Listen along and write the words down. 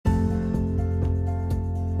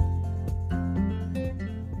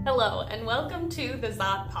Hello, and welcome to the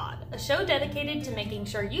Zot Pod, a show dedicated to making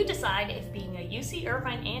sure you decide if being a UC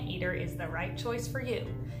Irvine Anteater is the right choice for you.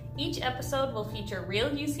 Each episode will feature real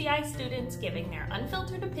UCI students giving their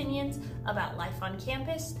unfiltered opinions about life on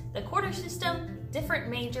campus, the quarter system, different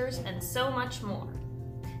majors, and so much more.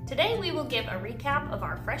 Today we will give a recap of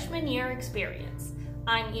our freshman year experience.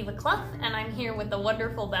 I'm Eva Clough, and I'm here with the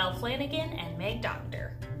wonderful Val Flanagan and Meg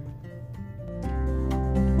Doctor.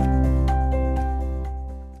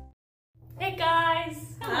 Hey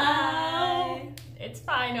guys! Hi! It's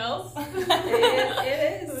finals.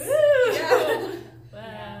 It is. Woo! Yeah.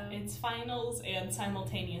 Yeah, it's finals and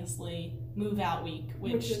simultaneously move out week,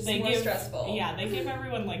 which is they more give stressful. Yeah, they give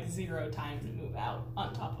everyone like zero time to move out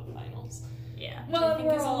on top of finals. Yeah. Which Well, I think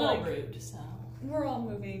we're is a all little like- rude. So We're all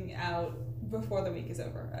moving out before the week is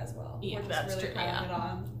over as well. Yeah, We're just that's really true, piling yeah. it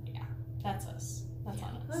on. that's us. That's on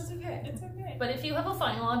us. That's okay. It's okay. But if you have a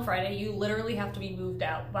final on Friday, you literally have to be moved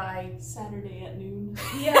out by... Saturday at noon.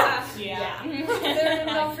 Yeah. Yeah. They're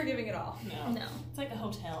not forgiving at all. No. No. It's like a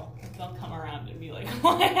hotel. They'll come around and be like,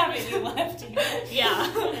 "Why haven't you left yet?"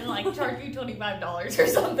 Yeah, and like charge you $25 or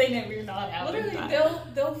something if you're not out. in Literally, time.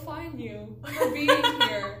 they'll fine you for being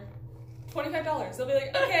here. $25. They'll be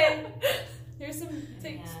like, okay, here's some.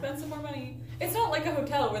 Spend some more money. It's not like a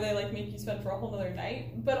hotel where they like make you spend for a whole other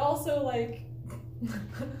night, but also like.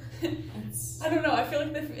 It's, I don't know. I feel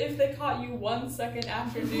like if they caught you 1 second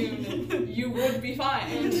after noon, you would be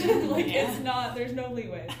fined. Like Yeah. it's not. There's no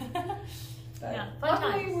leeway. But Yeah, fun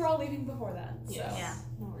luckily, times. we're all leaving before then. So. yes. Yeah.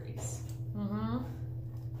 No worries. Mm-hmm.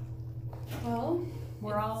 Well,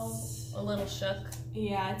 We're all a little shook.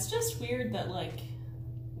 Yeah, it's just weird that like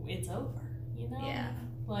it's over, you know? Yeah.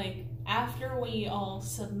 Like after we all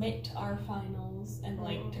submit our finals and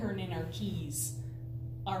like turn in our keys,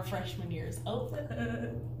 our freshman year is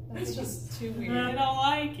over. that's just too I weird. don't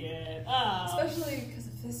like it. Especially because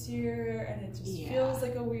of this year, and it just Yeah. feels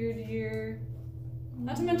like a weird year.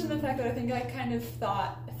 Not to mention the fact that I think I kind of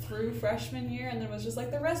thought through freshman year, and then was just like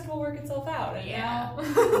the rest will work itself out, and Yeah. now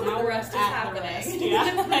the rest is happening.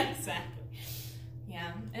 Yeah, exactly.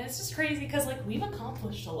 Yeah, and it's just crazy because like we've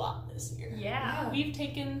accomplished a lot this year. Yeah. We've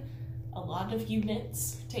taken a lot of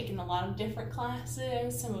units, taken a lot of different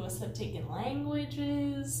classes. Some of us have taken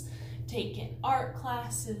languages, taken art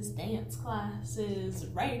classes, dance classes,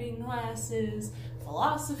 writing classes,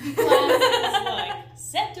 philosophy classes, like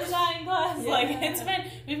set design classes. Yeah. Like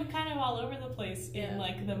we've been kind of all over the place in Yeah.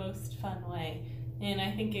 like the most fun way. And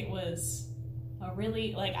I think it was a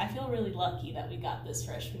really, like, I feel really lucky that we got this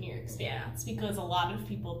freshman year experience because a lot of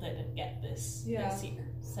people didn't get this Yeah. this year.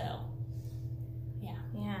 So, Yeah.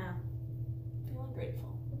 feeling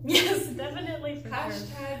grateful. Yes, definitely for sure.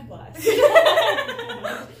 Hashtag blessed.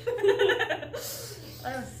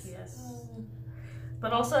 Oh, yes.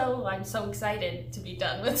 But also, I'm so excited to be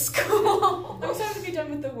done with school. I'm excited to be done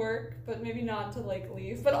with the work, but maybe not to like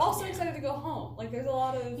leave. But also Yeah. excited to go home. Like there's a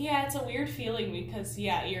lot of Yeah, it's a weird feeling because,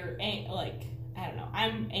 yeah, you're, like, I don't know,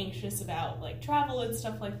 I'm anxious about, like, travel and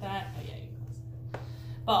stuff like that. Oh, yeah, you can listen.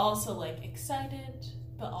 But also, like, excited,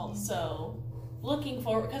 but also looking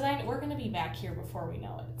forward, because we're going to be back here before we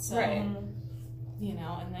know it. So, Right. you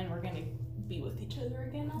know, and then we're going to be with each other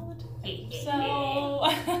again all the time. Yeah.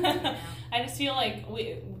 So, I just feel like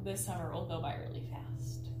this summer will go by really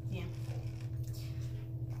fast.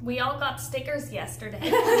 We all got stickers yesterday.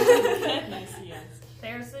 Yes, yes.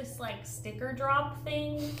 There's this like sticker drop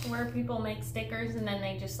thing where people make stickers and then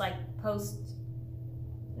they just like post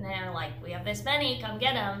and they're like, we have this many, come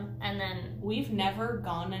get them. And then We've never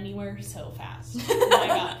gone anywhere so fast. Oh my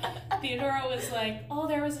god. Theodora was like, oh,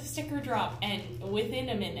 there was a sticker drop. And within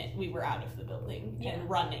a minute, we were out of the building and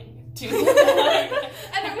running to and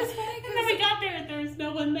it was funny And then we got there and there was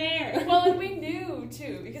no one there. well, and we knew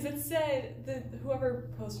too because it said whoever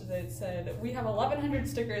posted it said we have 1,100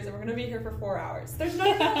 stickers and we're gonna be here for 4 hours. There's not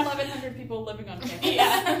even 1,100 people living on campus.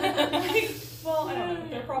 Yeah. Like, well, I don't know.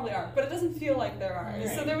 There probably are, but it doesn't feel like there are. Right.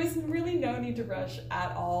 So there was really no need to rush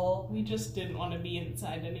at all. We just didn't want to be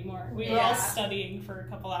inside anymore. We were Yeah. all studying for a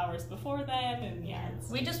couple hours before then, and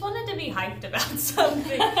we just wanted to be hyped about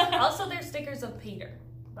something. Also, there's stickers of Peter,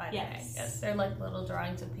 by the way. Yes. Yes, they're like little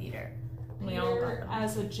drawings of Peter. We all got Peter them.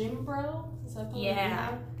 as a gym bro. Is that the one we Yeah.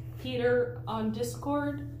 have? Peter on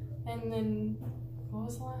Discord, and then what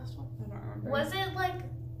was the last one? I don't remember. Was it like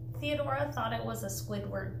Theodora thought it was a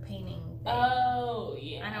Squidward painting thing? Oh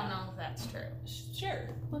yeah. I don't know if that's true. Sure,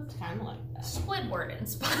 looked kind of like that. Squidward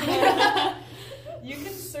inspired. You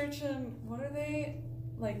can search them. What are they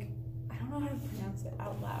like? I don't know how to pronounce it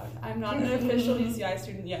out loud. I'm not an official UCI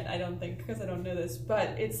student yet, I don't think, because I don't know this. But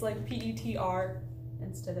it's like PETR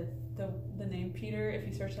instead of the name Peter. If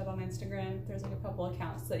you search that on Instagram, there's like a couple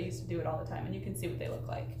accounts that used to do it all the time, and you can see what they look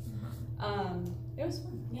like. It was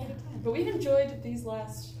fun. We had a good time. But we've enjoyed these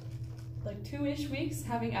last like 2-ish weeks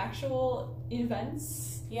having actual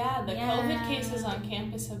events. Yeah, the COVID cases on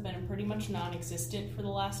campus have been pretty much non-existent for the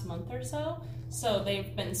last month or so. So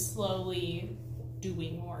they've been slowly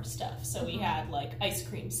doing more stuff. So we had like ice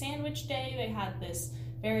cream sandwich day. They had this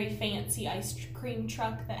very fancy ice cream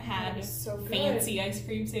truck that had fancy ice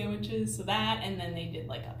cream sandwiches. So that, and then they did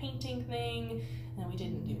like a painting thing. And then we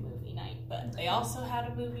didn't do movie night, but they also had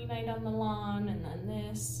a movie night on the lawn, and then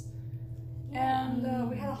this. And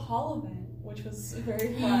we had a hall event, which was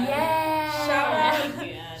very fun.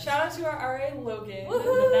 Yeah! Shout out to our RA Logan. Woohoo!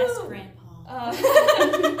 The best grandpa.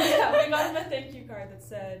 Yeah, we got him a thank you card that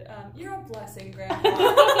said, "You're a blessing, Grandpa."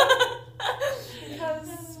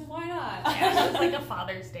 Because why not? Yeah, it was like a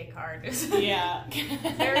Father's Day card. Yeah.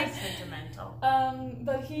 Very sentimental.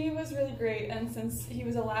 But he was really great, and since he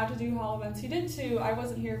was allowed to do hall events, he did 2. I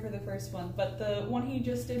wasn't here for the first one, but the one he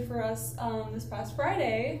just did for us this past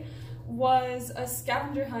Friday was a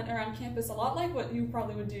scavenger hunt around campus, a lot like what you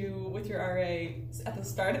probably would do with your RA at the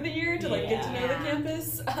start of the year to like get to know the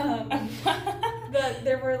campus. But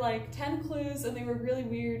there were like 10 clues, and they were really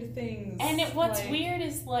weird things. And what's weird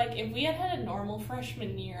is like if we had had a normal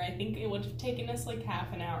freshman year, I think it would have taken us like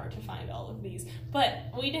half an hour to find all of these.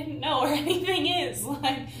 But we didn't know where anything is.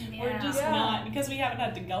 Like we're just not, because we haven't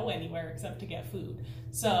had to go anywhere except to get food.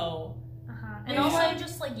 So. And also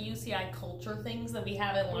just like UCI culture things that we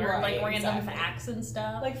haven't learned, like random facts and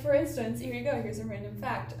stuff. Like for instance, here you go, here's a random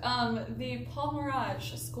fact. The Paul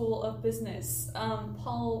Mirage School of Business,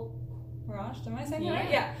 Paul Mirage, am I saying that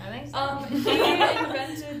right? Yeah. I think so. He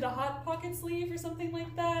invented the Hot Pocket sleeve or something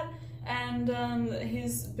like that. And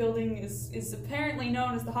his building is apparently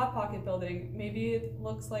known as the Hot Pocket building. Maybe it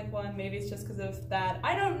looks like one, maybe it's just because of that.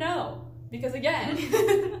 I don't know. Because again,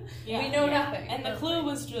 we know nothing. And the clue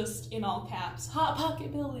was just in all caps, Hot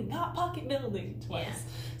Pocket building, twice. Yeah.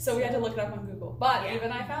 So we had to look it up on Google. But even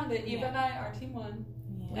I found it. Even our team won.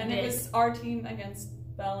 Yeah. And it was our team against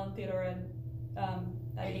Belle and Theodora and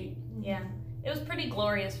Eddie. Yeah. It was pretty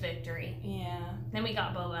glorious victory. Yeah. Then we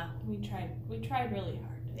got boba. We tried really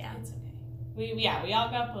hard. Yeah. It's okay. We all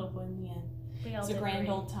got boba in the end. It was a grand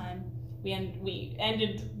old time. We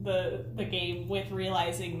ended the game with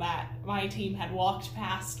realizing that my team had walked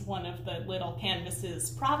past one of the little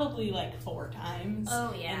canvases probably like 4 times.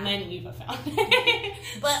 Oh, yeah. And then Eva found it.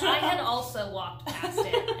 But I had also walked past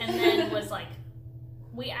it and then was like,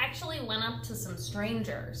 we actually went up to some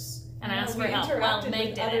strangers and asked for help. Well,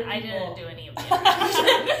 Meg did it. I didn't do any of the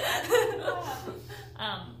interaction.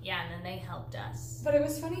 Yeah, and then they helped us. But it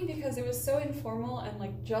was funny because it was so informal and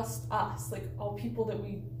like just us, like all people that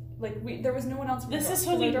there was no one else. This is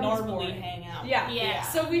who we normally hang out. Yeah.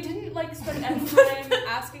 So we didn't like spend any time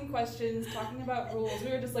asking questions, talking about rules.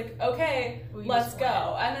 We were just like, okay, let's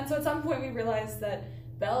go. And then so at some point we realized that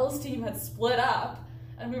Belle's team had split up,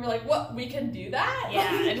 and we were like, what? We can do that?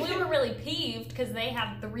 Yeah, and we were really peeved because they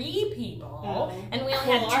had 3 people, and we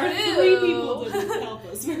only had 2. Our 3 people didn't help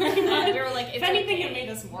us very much. And we were like, if anything, it made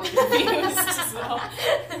us more confused.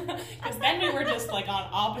 Because then we were just like on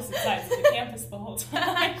opposite sides of the campus the whole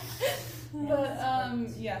time. But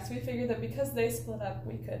so we figured that because they split up,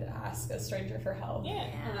 we could ask a stranger for help.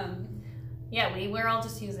 Yeah, we were all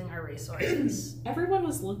just using our resources. Everyone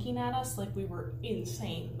was looking at us like we were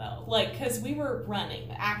insane, though. Like, because we were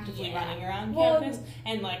actively running around campus,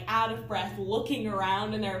 and like out of breath, looking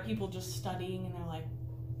around, and there are people just studying, and they're like,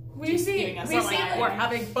 we're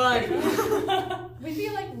having fun. We'd be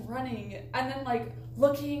like running, and then like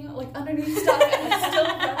looking like underneath stuff, and it's still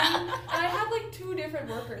running. And I had like 2 different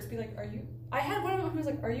workers be like, I had one of them who was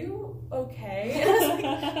like, are you okay? And I was like,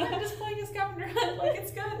 I'm just playing a scavenger hunt, like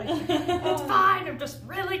it's good. It's fine, I'm just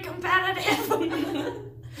really competitive.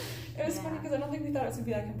 It was funny because I don't think we thought it was going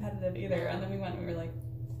to be that competitive either. And then we went and we were like,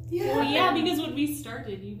 because when we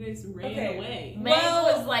started, you guys ran away. Meg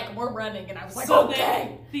was like, we're running, and I was like,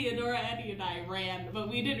 okay. Theodora, Eddie, and I ran, but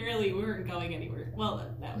we weren't going anywhere.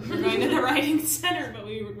 Well, no, we were going to the writing center, but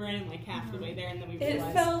we ran like half the way there, and then we realized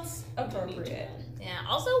it felt appropriate. Yeah,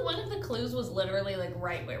 also one of the clues was literally like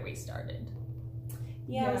right where we started.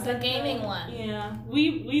 Yeah, it was the gaming one. Yeah,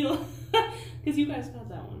 we because you guys got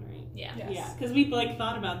that one right. Yeah. Yes. Yeah, because we like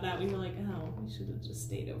thought about that. We were like, oh, we should have just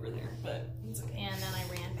stayed over there, but it's okay. And then I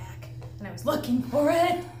ran back, and I was looking for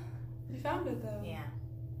it. You found it though. Yeah.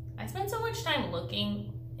 I spent so much time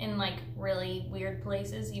looking in like really weird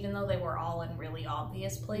places, even though they were all in really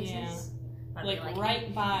obvious places. Yeah. Like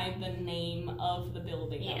right by the name of the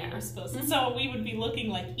building that we were supposed to. So we would be looking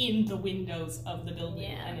like in the windows of the building,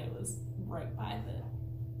 and it was right by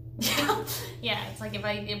Yeah, it's like if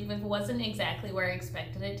it wasn't exactly where I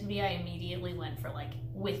expected it to be, I immediately went for like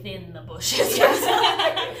within the bushes.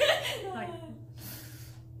 Like,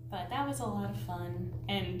 but that was a lot of fun,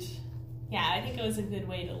 and yeah, I think it was a good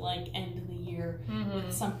way to like end the year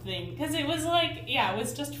with something, because it was like, yeah, it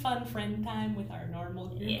was just fun friend time with our normal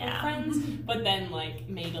group of friends, but then like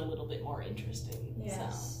made a little bit more interesting. Yes.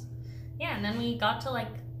 So. Yeah, and then we got to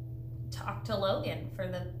like talk to Logan for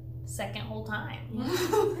the second whole time.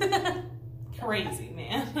 Yeah. Crazy,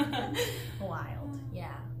 man. Wild.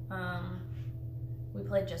 Yeah. We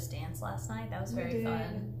played Just Dance last night. That was very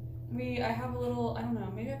fun. I have a little, I don't know,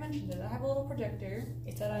 maybe I mentioned it. I have a little projector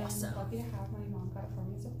that I'm awesome. lucky to have. My mom got it for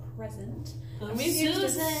me as a present. And we've used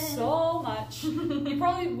it so much. You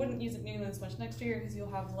probably wouldn't use it nearly as much next year because you'll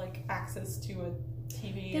have like access to a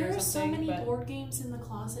TV there or something. There are so many board games in the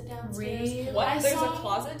closet downstairs. Really? What? There's a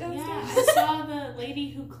closet downstairs? Yeah, I saw the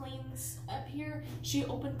lady who cleans up here. She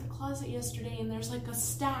opened the closet yesterday and there's like a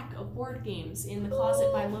stack of board games in the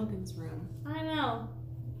closet by Logan's room. I know.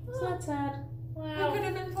 It's not sad. Wow. Who could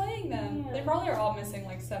have been playing them? Yeah. They probably are all missing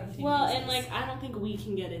like 17 Well, pieces. and like I don't think we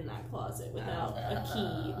can get in that closet without a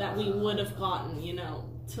key that we would have gotten, you know,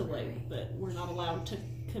 to like, but we're not allowed to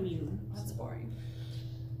commune. That's boring.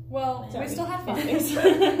 Well, we still have fun.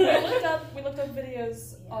 we looked up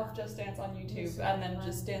videos of Just Dance on YouTube and then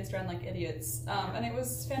just danced around like idiots. And it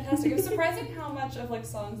was fantastic. It was surprising how much of like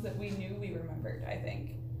songs that we knew we remembered, I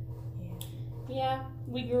think. Yeah,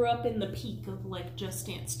 we grew up in the peak of like Just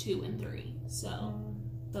Dance 2 and 3, so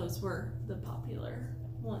those were the popular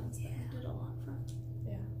ones that we did a lot from.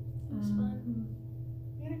 Yeah. It was fun.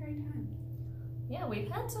 We had a great time. Yeah, we've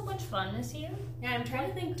had so much fun this year. Yeah, I'm trying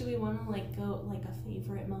to think, do we want to like go like a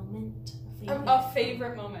favorite moment? A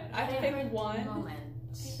favorite moment. I have to pick one. Favorite moment.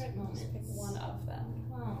 Just pick one of them.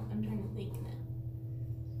 Wow, I'm trying to think now.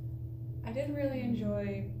 I did really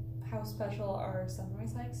enjoy how special our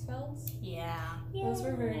sunrise hikes felt. Yeah. Those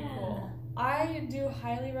were very cool. I do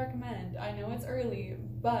highly recommend. I know it's early,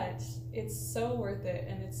 but it's so worth it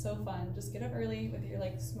and it's so fun. Just get up early with your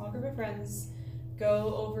like small group of friends.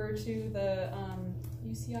 Go over to the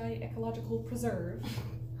UCI Ecological Preserve.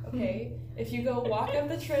 Okay, if you go walk up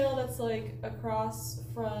the trail that's like across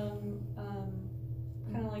from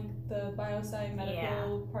kind of like the Biosci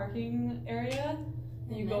Medical parking area.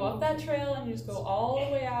 You go up that trail and you just go all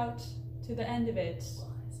the way out to the end of it.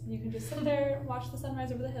 You can just sit there, watch the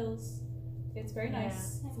sunrise over the hills. It's very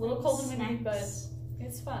nice. It's a little cold and windy, but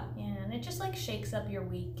it's fun. Yeah, and it just like shakes up your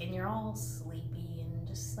week and you're all sleepy and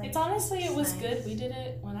just like... It was good. We did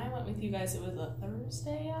it, when I went with you guys, it was a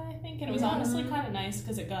Thursday, I think. And it was honestly kind of nice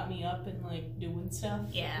because it got me up and like doing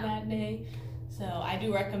stuff that day. So I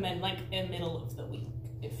do recommend like in the middle of the week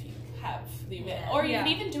if you have the event. Or you can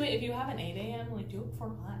even do it if you have an 8 a.m. like do it before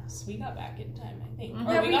class. We got back in time, I think.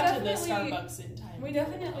 Or we got to the Starbucks in time. We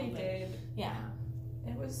definitely did. Yeah.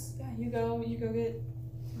 It was you go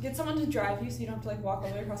get someone to drive you so you don't have to like walk all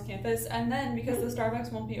the way across campus, and then because the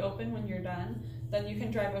Starbucks won't be open when you're done, then you can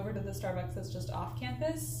drive over to the Starbucks that's just off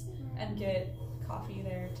campus and get coffee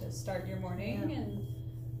there to start your morning and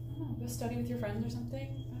I don't know, go study with your friends or something.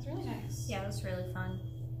 It was really nice. Yeah, it was really fun.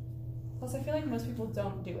 Plus, I feel like most people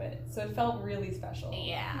don't do it, so it felt really special.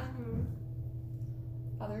 Yeah.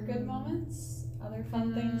 Other good moments? Other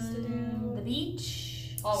fun things to do? The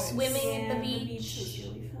beach. Always. Swimming at the beach. The beach was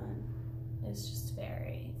really fun. It's just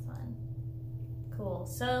very fun. Cool.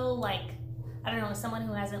 So, like, I don't know, as someone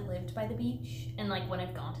who hasn't lived by the beach, and like when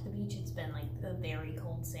I've gone to the beach, it's been like the very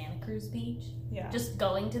cold Santa Cruz beach. Yeah. Just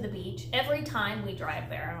going to the beach. Every time we drive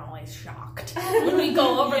there, I'm always shocked when we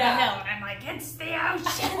go over the hill, and I'm like, it's the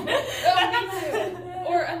ocean.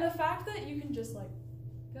 And the fact that you can just like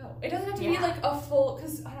go. It doesn't have to be like a full,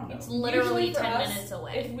 because I don't know. It's literally 10 us, minutes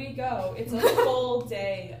away. If we go, it's a full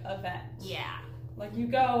day event. Yeah. Like you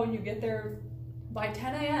go and you get there by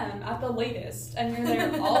 10 a.m. at the latest, and you're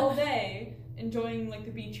there all day enjoying like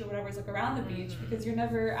the beach or whatever is like around the beach because you're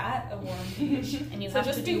never at a warm beach. And you so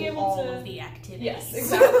have to do all of the activities. Yes,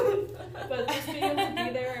 exactly. But just being able to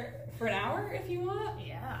be there for an hour if you want,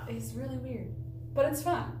 it's really weird. But it's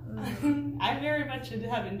fun. I very much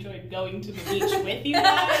have enjoyed going to the beach with you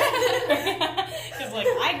guys. Because, like,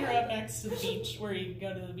 I grew up next to the beach where you can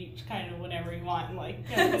go to the beach kind of whenever you want and, like,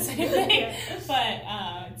 go to the same thing. But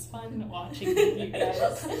it's fun watching you guys.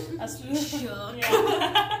 Us shook.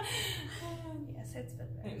 Yes, it's been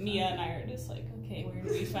very fun. Mia and I are just like, okay, where do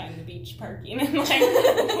we find the beach parking? And like,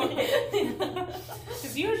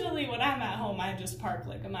 because usually when I'm at home, I just park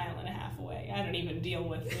like a mile and a half away. I don't even deal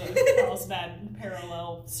with the Carlsbad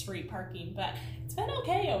parallel street parking, but it's been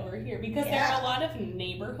okay over here because there are a lot of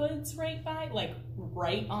neighborhoods right by, like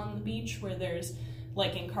right on the beach where there's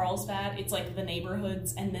like in Carlsbad, it's like the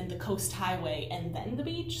neighborhoods and then the coast highway and then the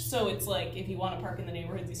beach. So it's like if you want to park in the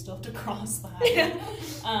neighborhoods, you still have to cross the highway.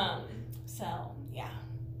 So yeah,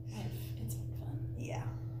 it's been fun. Yeah.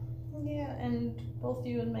 Yeah, and both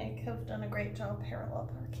you and Meg have done a great job parallel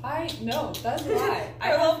parking. No, that's a lie.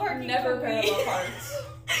 Parallel I parking never for me. parallel parked.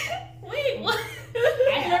 Wait, what?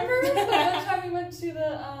 Remember the one time we went to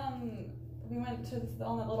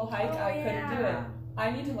on that little hike? I couldn't do it. I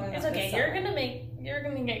need to learn It's that. okay. this You're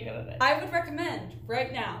summer. gonna get good at it. I would recommend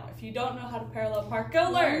right now, if you don't know how to parallel park, go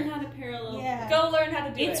learn. how to parallel. Yeah. Go learn how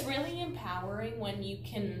to do It's it. really empowering when you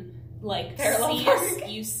can like Parallel see park.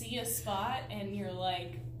 you see a spot and you're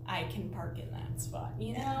like, I can park in that spot,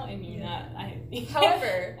 you know, and you're not.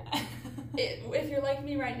 However, if you're like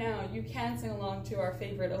me right now, you can sing along to our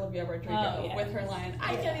favorite Olivia Rodrigo with her line,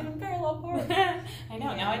 I can't even parallel park. I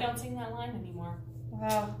know. Now I don't sing that line anymore.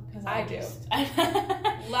 Wow. Because I do.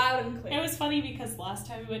 do. Loud and clear. It was funny because last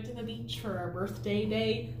time we went to the beach for our birthday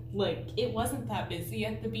day, like, it wasn't that busy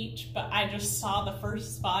at the beach, but I just saw the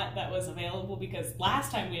first spot that was available because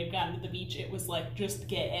last time we had gotten to the beach, it was like, just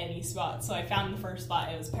get any spot. So I found the first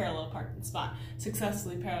spot, it was parallel parking spot,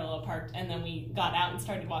 successfully parallel parked, and then we got out and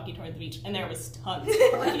started walking toward the beach, and there was tons of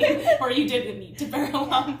parking where you didn't need to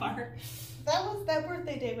parallel park. That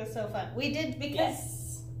birthday day was so fun. We did because Yes.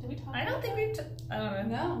 Did we talk I don't about think that? I don't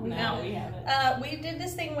know. No, we haven't. we did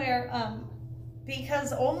this thing where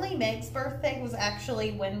because only Meg's birthday was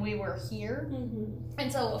actually when we were here,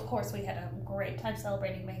 and so of course we had a great time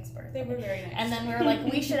celebrating Meg's birthday. They were very nice. And then we were like,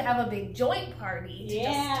 we should have a big joint party to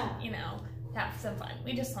Yeah. just, have some fun.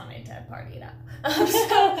 We just wanted to party it up.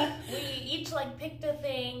 So we each like picked a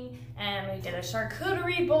thing, and we did a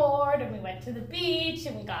charcuterie board, and we went to the beach,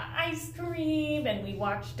 and we got ice cream, and we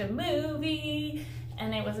watched a movie,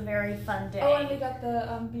 and it was a very fun day. Oh, and we got the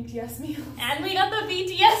BTS meals. And we got the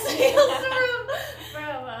BTS meals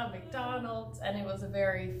from McDonald's, and it was a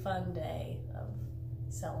very fun day of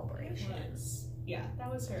celebration. Yeah,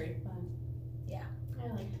 that was very fun. Yeah. I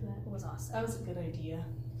liked that. It was awesome. That was a good idea.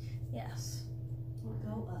 Yes.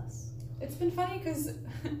 Go us. It's been funny because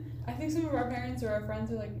I think some of our parents or our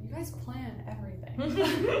friends are like, you guys plan everything.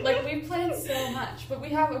 Like, we plan so much, but we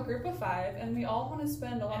have a group of 5, and we all want to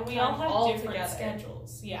spend a lot And of we time all have different together.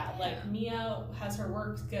 schedules. Yeah, like Mia has her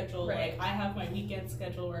work schedule. Right. Like I have my weekend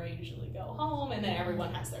schedule where I usually go home, and then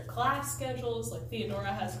everyone has their class schedules. Like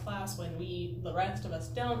Theodora has class when the rest of us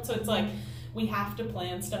don't. So it's like we have to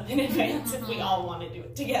plan stuff in advance if we all want to do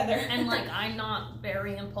it together. And like, I'm not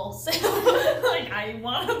very impulsive. Like, I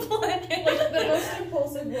want to plan it. Like, the most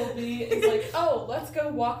impulsive will be is like, oh, let's go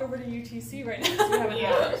walk over to UTC right now because we haven't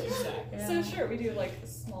had it. Exactly. So sure, we do like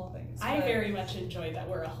small things. I but- very much enjoy that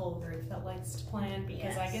we're a whole group that likes to plan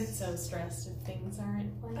because I get Yes. so stressed if things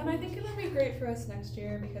aren't planned. And I think it'll be great for us next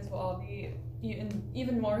year because we'll all be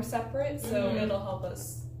even more separate, so Mhm. it'll help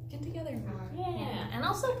us get together more. Yeah. And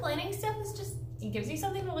also, planning stuff is just, it gives you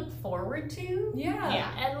something to look forward to. Yeah.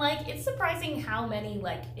 Yeah. And like, it's surprising how many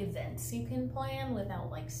like events you can plan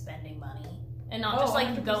without like spending money. And not Oh, just like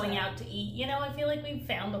 100%. going out to eat. I feel like we've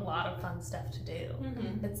found a lot of fun stuff to do.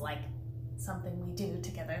 Mm-hmm. It's like something we do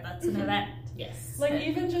together that's an event. Yes. Like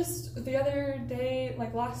even just the other day,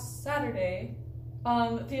 like last Saturday,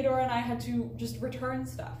 Theodora and I had to just return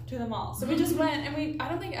stuff to the mall. So we just went and I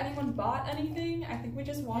don't think anyone bought anything. I think we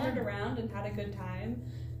just wandered around and had a good time.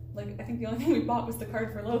 Like, I think the only thing we bought was the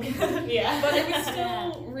card for Logan. Yeah. But it was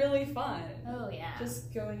still really fun. Oh yeah.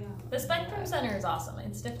 Just going out. The Spectrum Center is awesome.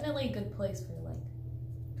 It's definitely a good place for like,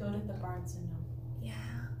 Go to the Barnes and Noble. yeah.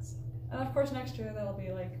 And of course next year there'll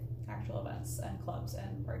be like actual events and clubs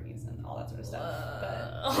and parties and all that sort of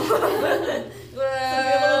stuff.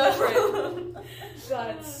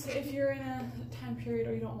 But if you're in a time period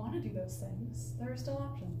or you don't want to do those things, there are still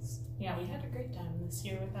options. Yeah, we had a great time this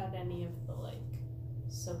year without any of the like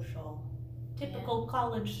typical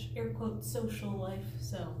college air quotes social life.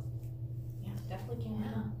 So yeah, definitely came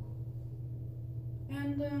out.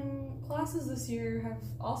 And classes this year have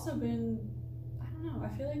also been, I don't know,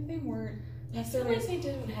 I feel like they weren't I feel necessarily like they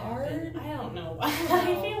didn't hard. I don't know. I I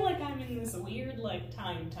don't know. feel like I'm in this weird like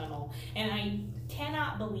time tunnel, and I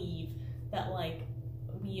cannot believe that like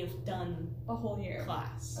we have done A whole year.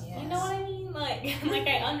 class. Yes. You know what I mean? Like, like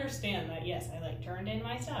I understand that. Yes, I like turned in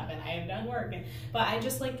my stuff and I have done work, but I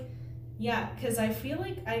just like, yeah, because I feel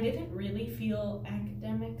like I didn't really feel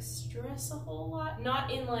academic stress a whole lot.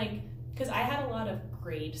 Not in like, because I had a lot of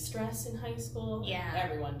grade stress in high school. Yeah.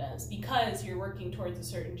 Everyone does, because you're working towards a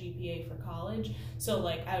certain GPA for college. So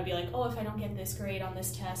like, I would be like, oh, if I don't get this grade on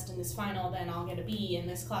this test and this final, then I'll get a B in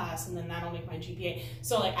this class, and then that'll make my GPA.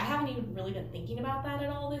 So like, I haven't even really been thinking about that at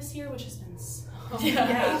all this year, which has been so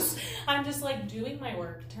Yes. I'm just like doing my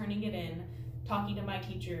work, turning it in, talking to my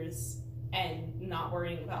teachers, and not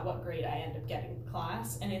worrying about what grade I end up getting in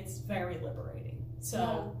class, and it's very liberating.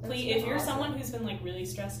 So please, if you're someone who's been like really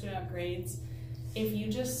stressed about grades, if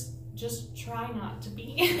you just try not to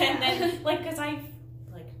be, and then like, because I've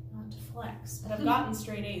like, not to flex, but I've gotten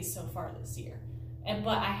straight A's so far this year.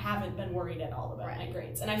 But I haven't been worried at all about my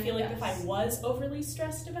grades. And I feel like if I was overly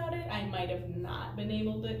stressed about it, I might have not been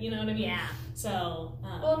able to, you know what I mean? Yeah. So,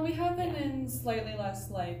 well, and we have been in slightly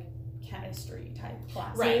less, like, chemistry type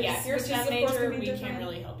classes. Right, yeah. If you're a STEM major, we can't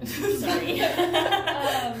really help you. Sorry.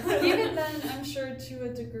 Even then, I'm sure to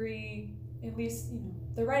a degree, at least, you know,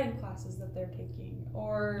 the writing classes that they're taking,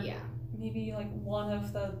 or maybe, like, one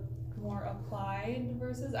of the more applied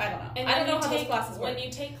versus I don't know. And I don't know how those classes work. When you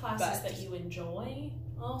take classes that you enjoy,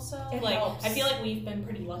 also, it like helps. I feel like we've been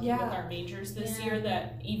pretty lucky with our majors this year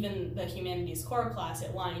that even the humanities core class,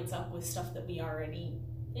 it lines up with stuff that we already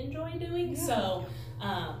enjoy doing. So,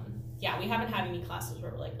 we haven't had any classes where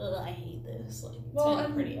we're like, ugh, I hate this. Like, it's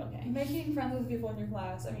been pretty okay. Making friends with people in your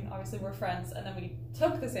class. I mean, obviously we're friends, and then we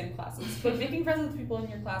took the same classes. But making friends with people in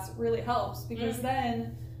your class really helps because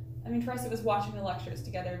then. I mean, for us, it was watching the lectures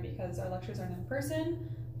together because our lectures aren't in person,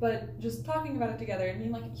 but just talking about it together and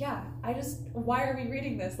being like, why are we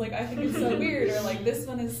reading this? Like, I think it's so weird, or like, this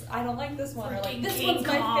one is, I don't like this one, or like, this one's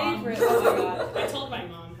my favorite. Oh my god. I told my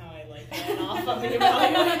mom how I like that off of the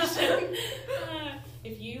evaluation.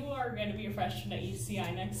 If you are going to be a freshman at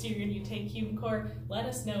UCI next year and you take Human Core, let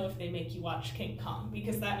us know if they make you watch King Kong,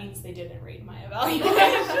 because that means they didn't read my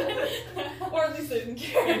evaluation. Or at least they didn't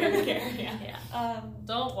care. They didn't care,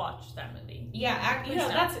 Don't watch that movie. Yeah,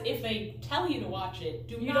 that's if they tell you to watch it,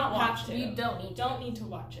 you don't have to. You don't need to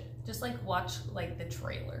watch it. Just like watch like the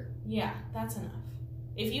trailer. Yeah, that's enough.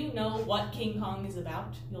 If you know what King Kong is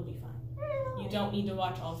about, you'll be fine. You don't need to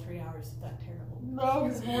watch all 3 hours of that terrible. No,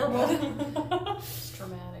 it's horrible. It's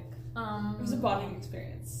traumatic. It was a bonding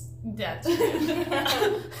experience. That's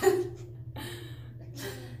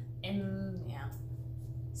and yeah.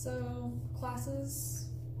 So classes.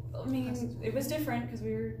 I mean, it was different because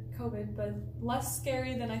we were COVID, but less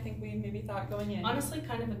scary than I think we maybe thought going in. Honestly,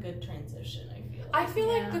 kind of a good transition, I feel like. I feel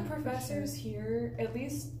like the professors here, at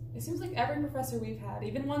least, it seems like every professor we've had,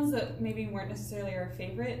 even ones that maybe weren't necessarily our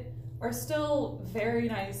favorite, are still very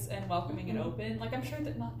nice and welcoming and open. Like, I'm sure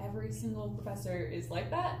that not every single professor is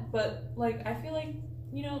like that, but, like, I feel like,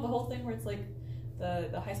 you know, the whole thing where it's like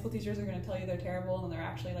the high school teachers are going to tell you they're terrible and they're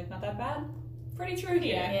actually, like, not that bad. Pretty true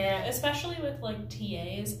here. Yeah, especially with like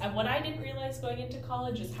TAs. What I didn't realize going into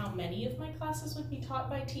college is how many of my classes would be taught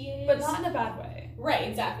by TAs. But not in a bad way. Right,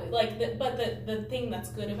 exactly. Like, but the thing that's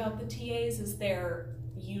good about the TAs is they're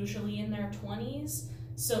usually in their 20s,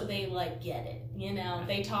 so they like get it. You know,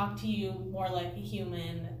 they talk to you more like a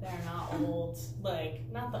human. They're not old. Like,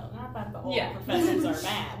 not that the old professors are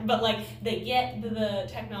bad, but like they get the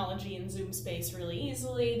technology in Zoom space really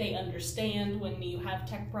easily. They understand when you have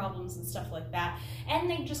tech problems and stuff like that, and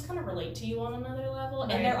they just kind of relate to you on another level.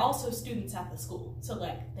 Right. And they're also students at the school, so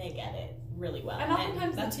like they get it really well. And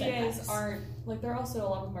oftentimes the TAs aren't, like, they're also a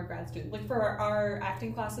lot of them are grad students. Like, for our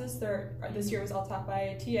acting classes, this year was all taught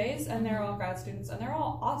by TAs, and they're all grad students, and they're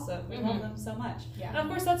all awesome. We love them so much. Yeah. And of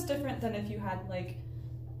course, that's different than if you had, like,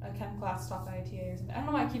 a chem class taught by a TA or something. I don't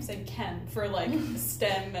know why I keep saying chem for, like,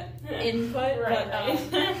 STEM input. Right.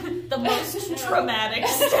 But, the most traumatic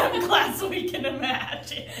STEM class we can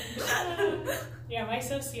imagine. Yeah, my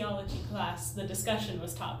sociology class, the discussion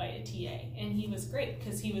was taught by a TA, and he was great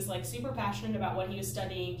because he was like super passionate about what he was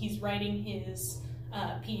studying. He's writing his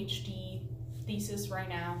PhD thesis right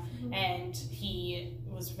now, and he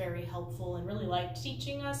was very helpful and really liked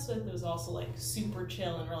teaching us. So it was also like super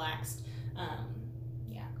chill and relaxed.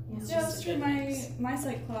 That's true. My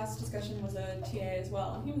psych class discussion was a TA as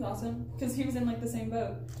well, and he was awesome because he was in like the same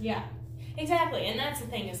boat. Yeah. Exactly, and that's the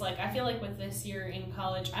thing is like I feel like with this year in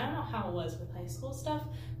college, I don't know how it was with high school stuff,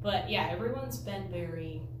 but yeah, everyone's been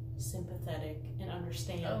very sympathetic and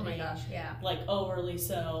understanding. Oh my gosh, yeah. Like overly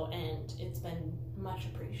so, and it's been much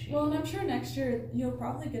appreciated. Well, and I'm sure next year you'll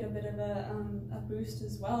probably get a bit of a boost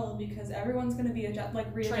as well because everyone's going to be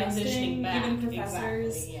readjusting, back. Even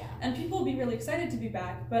professors, exactly, yeah. And people will be really excited to be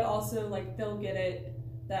back, but also like they'll get it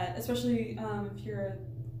that especially if you're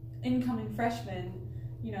an incoming freshman.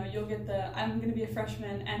 You know, you'll get I'm going to be a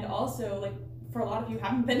freshman, and also, like, for a lot of you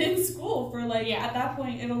haven't been in school for, like, at that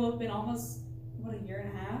point, it'll have been almost, a year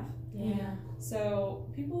and a half? Yeah. So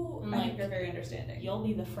people, And, I think, like, are very understanding. You'll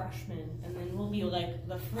be the freshman, and then we'll be like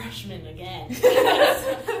the freshmen again.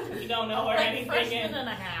 We don't know where like anything freshman is. and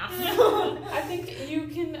a half. I think you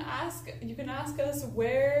can ask us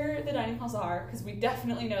where the dining halls are, because we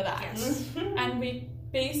definitely know that. Yes. And we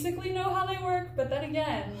basically know how they work, but then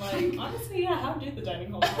again, like, Honestly, yeah, how do the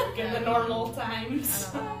dining halls work in the normal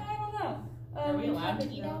times? I don't know. Are we allowed to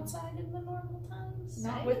kind of eat know. outside in the normal times?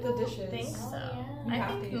 Not I with the don't dishes. think Oh, so. yeah. You I have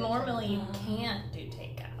think to eat it. normally you can't do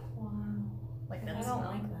takeout. Wow. Like I that's don't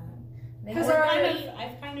not like that. They Because work our- really-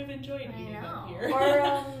 I've kind of enjoyed I eating know. up here.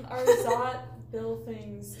 Our Zot bill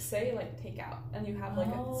things say like takeout, and you have like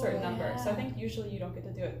a certain number. So I think usually you don't get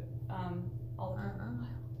to do it all the time.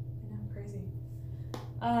 I know, crazy.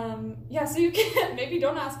 Yeah, so you can maybe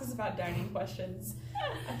don't ask us about dining questions.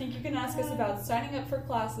 I think you can ask us about signing up for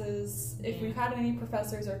classes, if Yeah. we've had any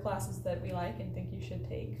professors or classes that we like and think you should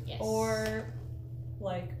take, Yes. or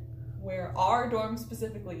like where our dorm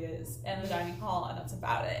specifically is and the dining hall, and that's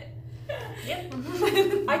about it. Yep.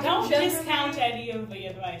 I Don't generally- discount any of the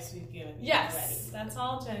advice we've given you Yes. already. That's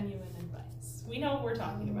all genuine advice. We know what we're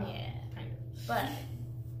talking about. Yeah. Kind of. But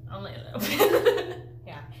only a little.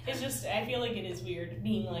 Yeah. It's just, I feel like it is weird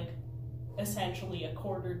being like essentially a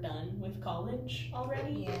quarter done with college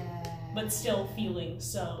already, Yeah. but still feeling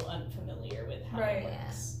so unfamiliar with how Right. it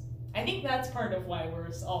works. I think that's part of why we're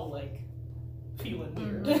all like feeling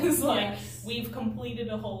weird. Mhm. It's like, Yes. we've completed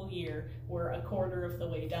a whole year, we're a quarter of the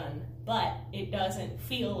way done, but it doesn't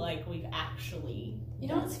feel like we've actually You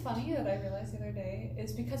know done what's it. funny that I realized the other day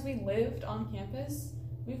is because we lived on campus,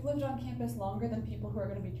 we've lived on campus longer than people who are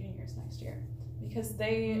going to be juniors next year. Because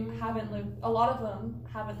they haven't lived, a lot of them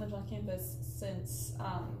haven't lived on campus since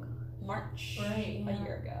March Right, a yeah.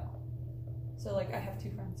 year ago. So, like, I have two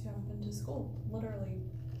friends who haven't been to school literally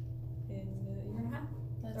in a year and a half,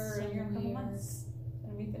 or a year and a couple months.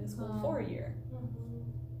 And we've been to school for a year.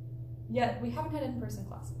 Mhm. Yet, we haven't had in-person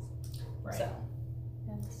classes. Right. So,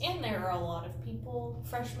 And there are a lot of people,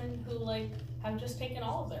 freshmen, who like have just taken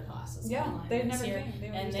all of their classes yeah, online they've this never year, came. They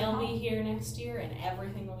were and just they'll at be home. here next year, and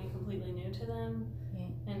everything will be completely new to them. Yeah.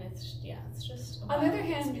 And it's just. a On the other wild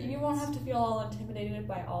hand, you won't have to feel all intimidated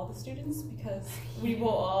by all the students because we will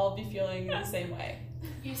all be feeling the same way.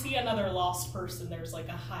 You see another lost person, there's like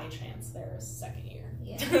a high chance they're a second year.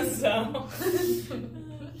 Yeah. So.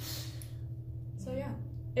 So yeah,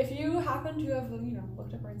 if you happen to have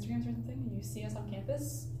looked up our Instagrams or something and you see us on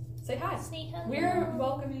campus, say hi. Say hello. We're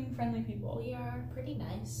welcoming, friendly people. We are pretty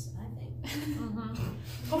nice, I think. Mhm.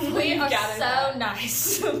 Hopefully We you are gathered so that.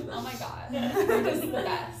 nice. Oh my god, we're just the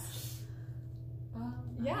best.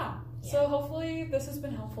 Yeah. So hopefully this has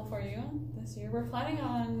been helpful for you this year. We're planning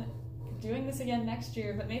on doing this again next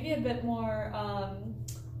year, but maybe a bit more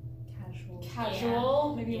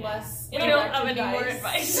casual, maybe Yeah. less. We don't have direct any more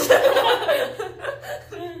advice.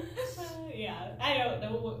 Yeah, I don't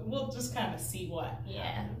know. We'll just kind of see what Yeah.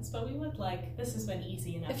 happens. But we would like, this has been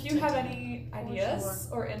easy enough. If to you have do. any ideas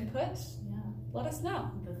or input, Yeah. let us know.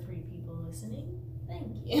 The 3 people listening,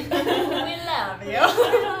 thank you. We love you.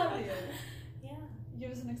 We love you. Yeah.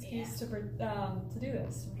 Give us an excuse to do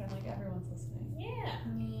this. Pretend like everyone's listening. Yeah.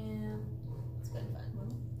 Yeah. It's been fun.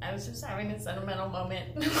 I was just having a sentimental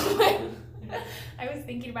moment. I was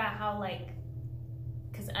thinking about how, like,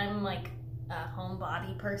 because I'm like a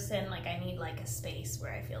homebody person, like I need like a space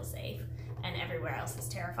where I feel safe, and everywhere else is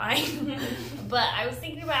terrifying. But I was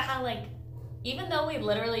thinking about how, like, even though we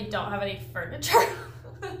literally don't have any furniture,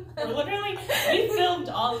 We're literally, we filmed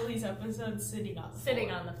all of these episodes sitting on the sitting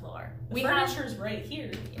floor. on the floor. The We have, furniture's right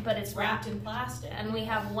here. but it's Wrapped in plastic. and we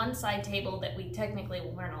have one side table that we technically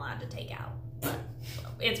weren't allowed to take out. But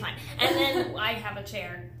it's fine. And then I have a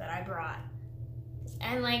chair that I brought.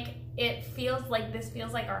 And like it feels like this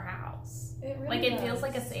feels like our house. It really Like it does. feels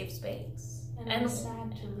like a safe space. And And I'm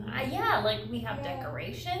sad to leave. yeah, like we have Yeah.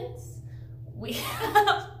 decorations. We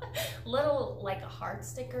have little like heart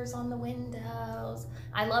stickers on the windows.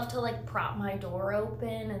 I love to like prop my door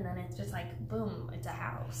open and then it's just like boom, it's a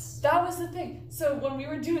house. That was the thing. So when we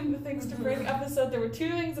were doing the things to bring episode, there were 2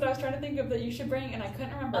 things that I was trying to think of that you should bring, and I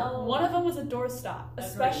couldn't remember. Oh. One of them was a doorstop, Agreed.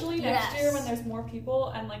 especially next Yes. year when there's more people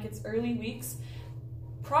and like it's early weeks.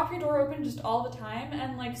 Prop your door open just all the time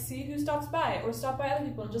and like see who stops by or stop by other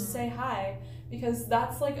people and just say hi, because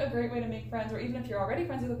that's like a great way to make friends. Or even if you're already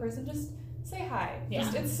friends with a person, just say hi. Yeah.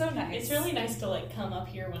 Just, it's so nice. It's really nice to like come up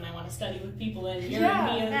here when I want to study with people and your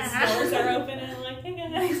Yeah. and Mia's doors are open and I'm like, hey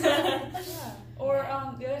guys. Yeah. Or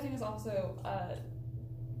the other thing is also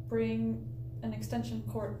bring an extension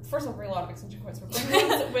cord. First of all, bring a lot of extension cords, but bring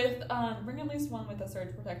ones with bring at least one with a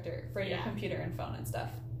surge protector for your Yeah. computer and phone and stuff.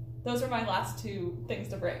 Those are my last 2 things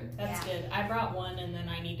to bring. That's good. I brought one, and then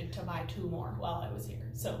I needed to buy 2 more while I was here.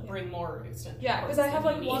 So bring more extension Yeah, cords because I have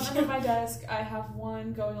than like you one need. under my desk, I have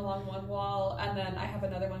one going along one wall, and then I have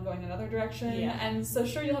another one going another direction. Yeah. And so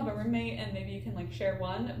sure, you'll have a roommate, and maybe you can like share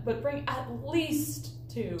one, but bring at least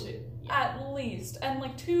 2. 2. At least. And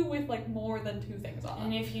like 2 with like more than 2 things on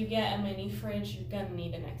And them. if you get a mini fridge, you're gonna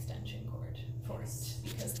need an extension cord for it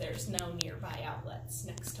because there's no nearby outlets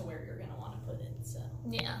next to where you're gonna want to put it. So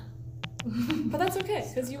Yeah. But that's okay,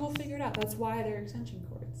 because you will figure it out. That's why they're extension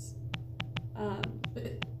cords.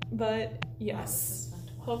 But yes. this is fun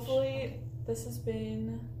to watch. Hopefully this has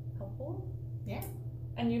been helpful. Yeah.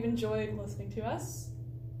 And you've enjoyed listening to us.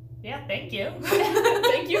 Yeah, thank you.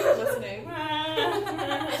 Thank you for listening.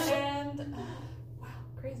 And wow,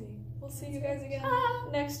 crazy. We'll see you guys again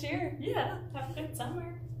next year. Yeah, have a good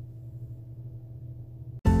summer.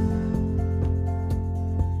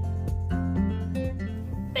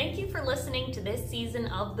 Thank you for listening to this season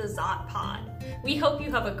of the Zot Pod. We hope you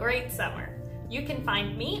have a great summer. You can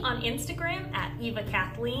find me on Instagram at Eva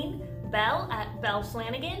Kathleen, Belle at Belle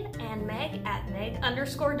Flanagan, and Meg at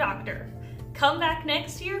Meg_Doctor. Come back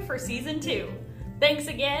next year for season 2. Thanks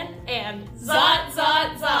again, and Zot,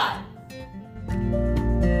 Zot, Zot!